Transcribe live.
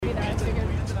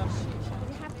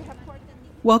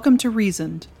Welcome to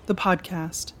Reasoned, the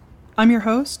podcast. I'm your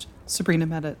host, Sabrina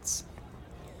Meditz.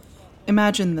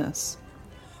 Imagine this.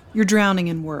 You're drowning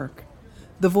in work.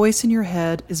 The voice in your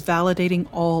head is validating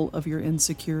all of your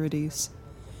insecurities.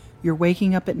 You're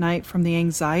waking up at night from the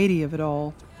anxiety of it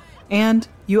all, and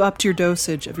you upped your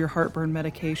dosage of your heartburn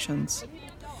medications.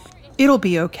 It'll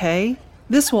be okay.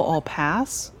 This will all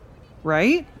pass,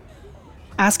 right?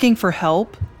 Asking for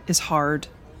help is hard.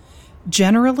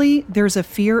 Generally, there's a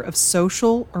fear of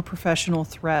social or professional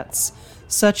threats,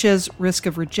 such as risk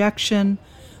of rejection,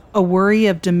 a worry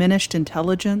of diminished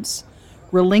intelligence,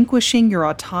 relinquishing your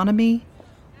autonomy,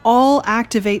 all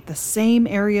activate the same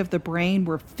area of the brain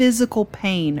where physical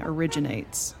pain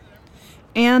originates.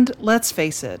 And let's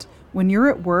face it, when you're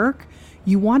at work,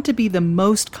 you want to be the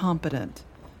most competent,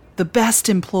 the best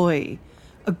employee,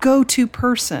 a go-to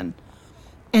person,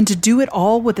 and to do it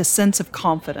all with a sense of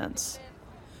confidence.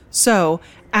 So,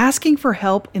 asking for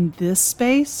help in this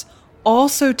space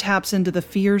also taps into the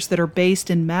fears that are based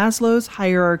in Maslow's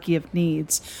hierarchy of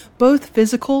needs, both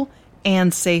physical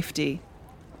and safety.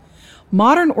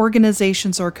 Modern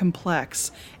organizations are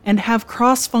complex and have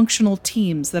cross-functional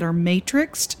teams that are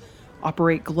matrixed,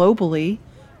 operate globally,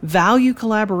 value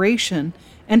collaboration,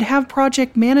 and have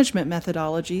project management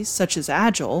methodologies, such as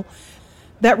Agile,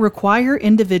 that require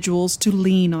individuals to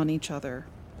lean on each other.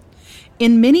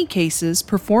 In many cases,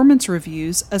 performance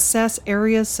reviews assess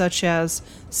areas such as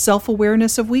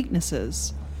self-awareness of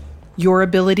weaknesses, your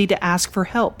ability to ask for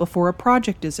help before a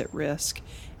project is at risk,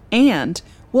 and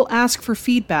will ask for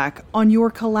feedback on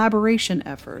your collaboration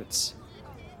efforts.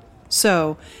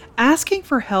 So, asking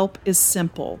for help is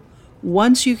simple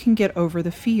once you can get over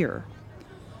the fear.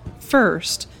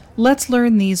 First, let's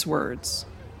learn these words.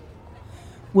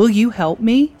 Will you help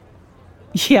me?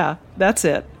 Yeah, that's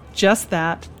it. Just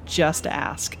that. Just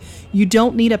ask. You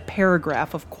don't need a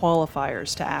paragraph of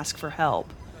qualifiers to ask for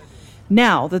help.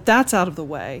 Now that that's out of the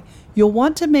way, you'll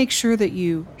want to make sure that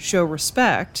you show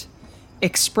respect,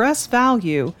 express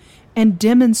value, and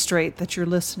demonstrate that you're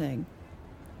listening.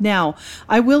 Now,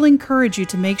 I will encourage you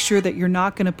to make sure that you're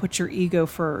not going to put your ego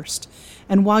first.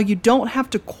 And while you don't have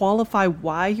to qualify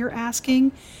why you're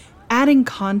asking, adding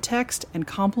context and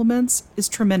compliments is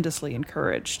tremendously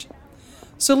encouraged.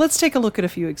 So let's take a look at a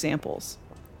few examples.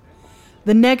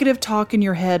 The negative talk in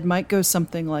your head might go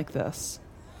something like this.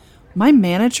 My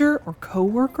manager or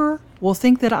coworker will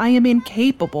think that I am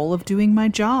incapable of doing my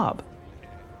job.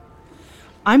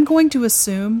 I'm going to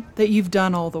assume that you've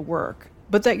done all the work,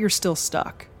 but that you're still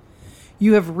stuck.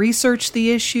 You have researched the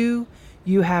issue,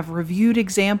 you have reviewed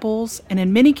examples, and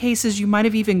in many cases you might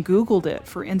have even Googled it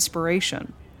for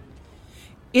inspiration.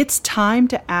 It's time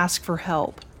to ask for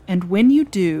help, and when you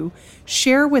do,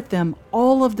 share with them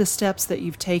all of the steps that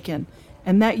you've taken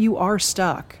and that you are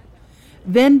stuck.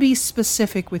 Then be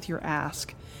specific with your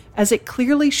ask, as it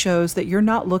clearly shows that you're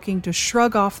not looking to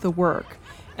shrug off the work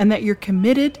and that you're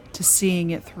committed to seeing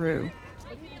it through.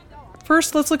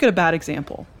 First, let's look at a bad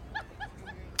example.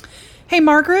 Hey,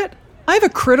 Margaret, I have a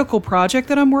critical project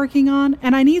that I'm working on,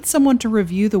 and I need someone to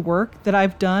review the work that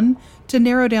I've done to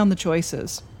narrow down the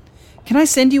choices. Can I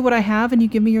send you what I have and you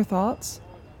give me your thoughts?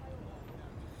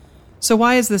 So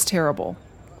why is this terrible?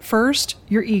 First,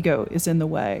 your ego is in the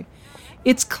way.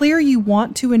 It's clear you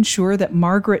want to ensure that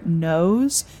Margaret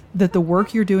knows that the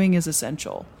work you're doing is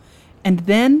essential. And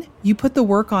then you put the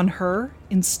work on her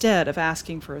instead of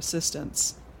asking for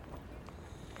assistance.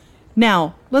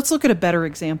 Now, let's look at a better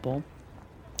example.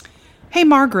 Hey,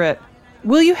 Margaret,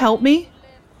 will you help me?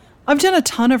 I've done a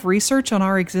ton of research on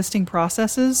our existing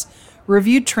processes,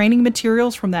 reviewed training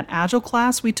materials from that Agile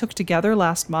class we took together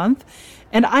last month,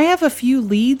 and I have a few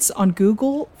leads on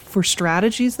Google for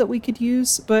strategies that we could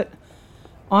use, but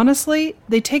honestly,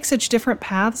 they take such different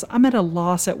paths, I'm at a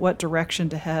loss at what direction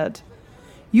to head.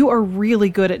 You are really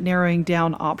good at narrowing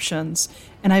down options,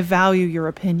 and I value your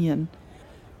opinion.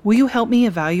 Will you help me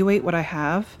evaluate what I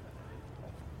have?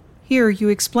 Here, you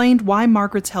explained why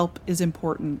Margaret's help is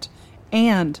important,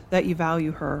 and that you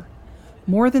value her.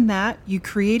 More than that, you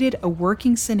created a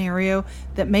working scenario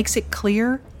that makes it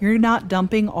clear you're not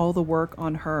dumping all the work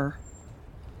on her.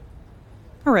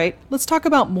 All right, let's talk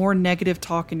about more negative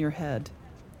talk in your head.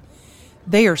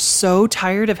 They are so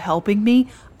tired of helping me,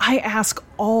 I ask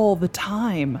all the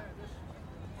time.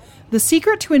 The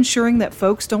secret to ensuring that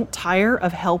folks don't tire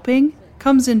of helping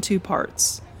comes in two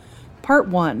parts. Part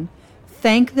 1,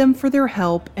 thank them for their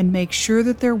help and make sure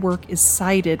that their work is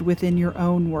cited within your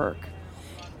own work.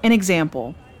 An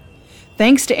example.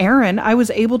 Thanks to Aaron, I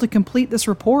was able to complete this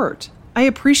report. I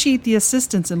appreciate the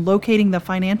assistance in locating the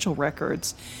financial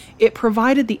records. It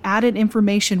provided the added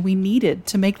information we needed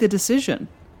to make the decision.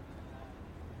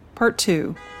 Part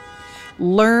 2.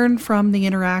 Learn from the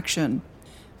interaction.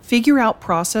 Figure out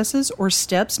processes or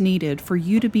steps needed for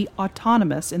you to be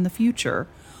autonomous in the future,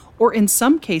 or in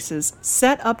some cases,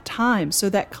 set up time so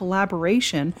that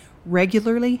collaboration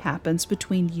regularly happens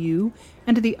between you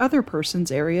and the other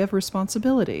person's area of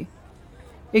responsibility.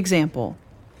 Example: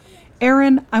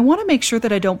 Aaron, I want to make sure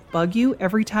that I don't bug you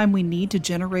every time we need to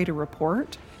generate a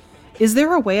report. Is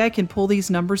there a way I can pull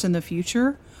these numbers in the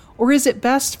future? Or is it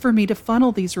best for me to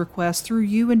funnel these requests through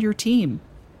you and your team?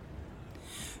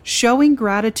 Showing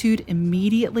gratitude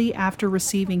immediately after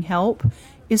receiving help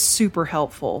is super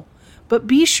helpful, but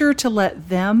be sure to let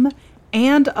them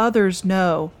and others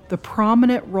know the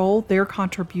prominent role their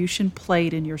contribution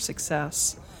played in your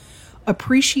success.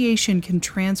 Appreciation can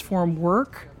transform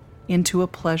work into a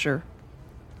pleasure.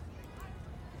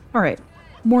 All right,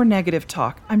 more negative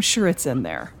talk. I'm sure it's in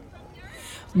there.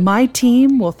 My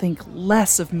team will think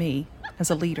less of me as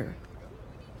a leader.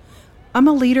 I'm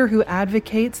a leader who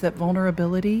advocates that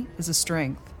vulnerability is a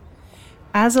strength.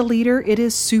 As a leader, it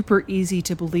is super easy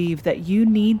to believe that you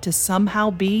need to somehow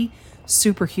be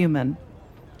superhuman.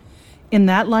 In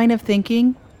that line of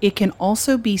thinking, it can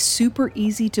also be super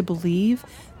easy to believe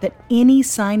that any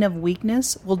sign of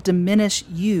weakness will diminish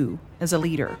you as a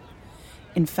leader.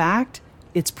 In fact,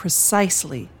 it's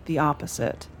precisely the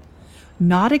opposite.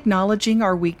 Not acknowledging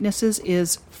our weaknesses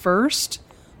is, first,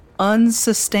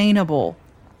 unsustainable.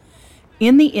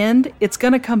 In the end, it's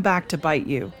going to come back to bite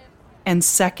you. And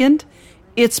second,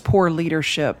 it's poor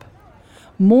leadership.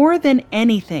 More than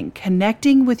anything,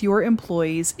 connecting with your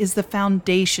employees is the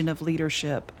foundation of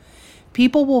leadership.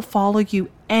 People will follow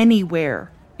you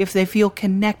anywhere if they feel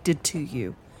connected to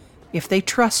you, if they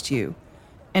trust you,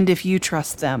 and if you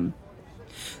trust them.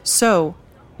 So,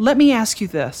 let me ask you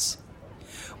this.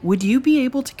 Would you be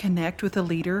able to connect with a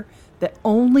leader that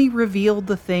only revealed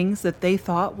the things that they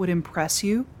thought would impress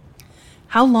you?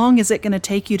 How long is it going to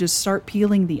take you to start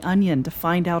peeling the onion to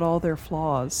find out all their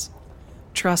flaws?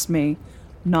 Trust me,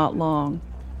 not long.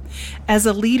 As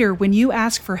a leader, when you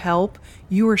ask for help,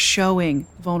 you are showing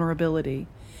vulnerability,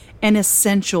 an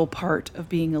essential part of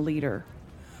being a leader.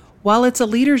 While it's a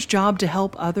leader's job to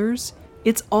help others,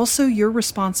 it's also your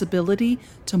responsibility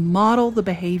to model the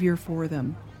behavior for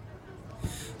them.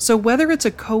 So whether it's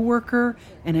a coworker,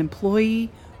 an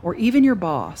employee, or even your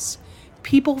boss,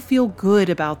 people feel good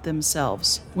about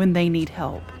themselves when they need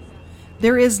help.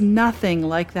 There is nothing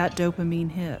like that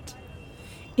dopamine hit.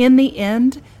 In the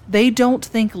end, they don't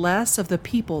think less of the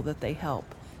people that they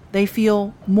help. They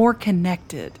feel more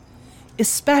connected,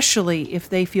 especially if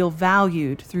they feel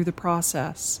valued through the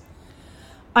process.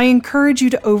 I encourage you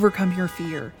to overcome your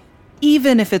fear,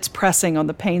 even if it's pressing on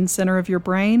the pain center of your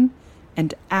brain,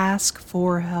 and ask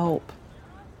for help.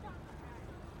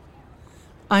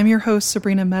 I'm your host,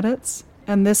 Sabrina Meditz,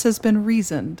 and this has been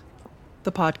Reasoned,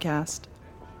 the podcast.